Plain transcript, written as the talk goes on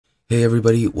Hey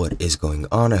everybody, what is going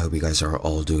on? I hope you guys are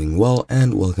all doing well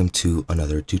and welcome to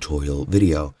another tutorial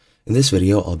video. In this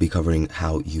video, I'll be covering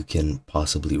how you can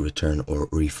possibly return or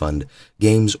refund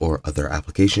games or other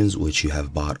applications which you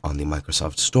have bought on the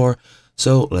Microsoft Store.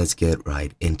 So let's get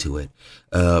right into it.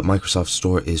 Microsoft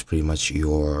Store is pretty much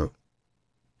your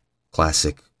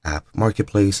classic app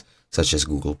marketplace, such as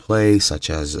Google Play, such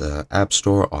as App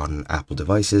Store on Apple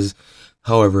devices.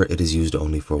 However, it is used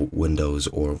only for Windows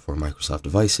or for Microsoft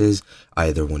devices,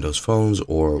 either Windows phones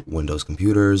or Windows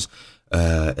computers,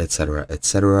 etc.,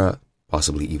 etc.,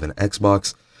 possibly even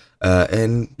Xbox.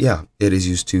 And yeah, it is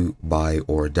used to buy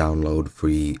or download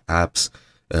free apps,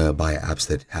 buy apps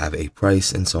that have a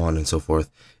price, and so on and so forth.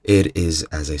 It is,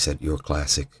 as I said, your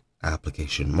classic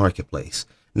application marketplace.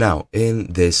 Now,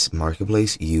 in this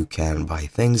marketplace, you can buy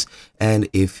things, and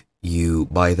if you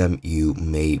buy them, you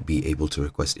may be able to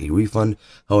request a refund.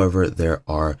 However, there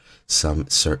are some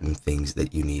certain things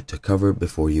that you need to cover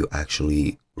before you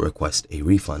actually request a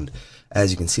refund. As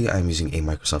you can see, I'm using a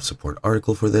Microsoft support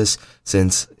article for this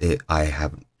since I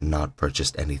have not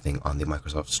purchased anything on the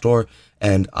Microsoft Store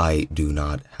and I do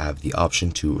not have the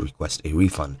option to request a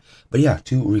refund. But yeah,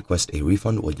 to request a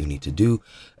refund, what you need to do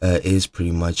is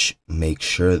pretty much make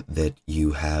sure that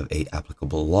you have a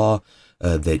applicable law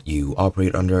that you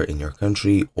operate under in your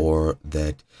country, or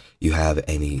that you have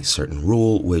any certain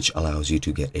rule which allows you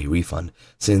to get a refund,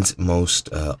 since most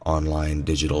online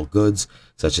digital goods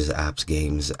such as apps,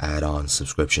 games, add-ons,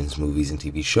 subscriptions, movies, and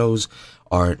TV shows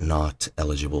are not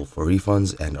eligible for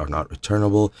refunds and are not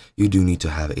returnable. You do need to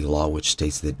have a law which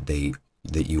states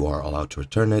that you are allowed to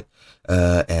return it,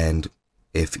 and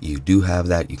if you do have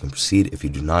that, you can proceed. If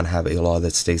you do not have a law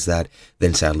that states that,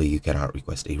 then sadly you cannot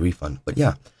request a refund. But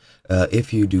yeah,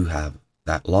 if you do have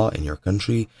that law in your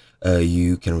country,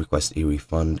 you can request a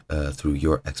refund through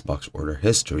your Xbox order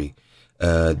history.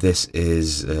 This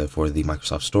is for the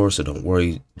Microsoft Store, so don't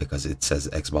worry because it says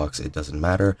Xbox, it doesn't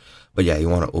matter. But yeah, you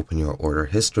want to open your order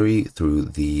history through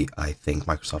the, I think,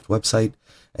 Microsoft website,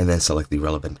 and then select the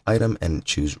relevant item and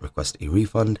choose request a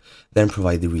refund. Then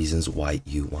provide the reasons why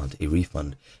you want a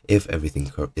refund. If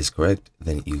everything is correct,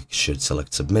 then you should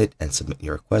select submit and submit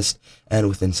your request, and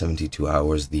within 72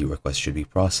 hours the request should be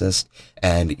processed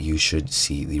and you should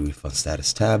see the refund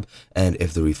status tab. And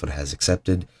if the refund has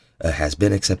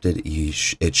been accepted,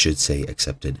 it should say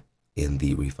accepted in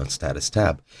the refund status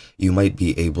tab. You might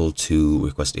be able to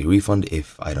request a refund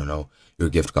if, I don't know, your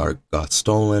gift card got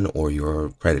stolen or your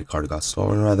credit card got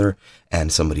stolen rather,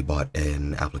 and somebody bought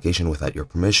an application without your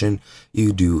permission.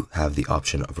 You do have the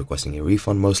option of requesting a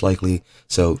refund most likely,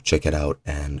 so check it out,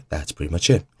 and that's pretty much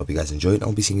it. Hope you guys enjoyed.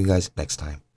 I'll be seeing you guys next time.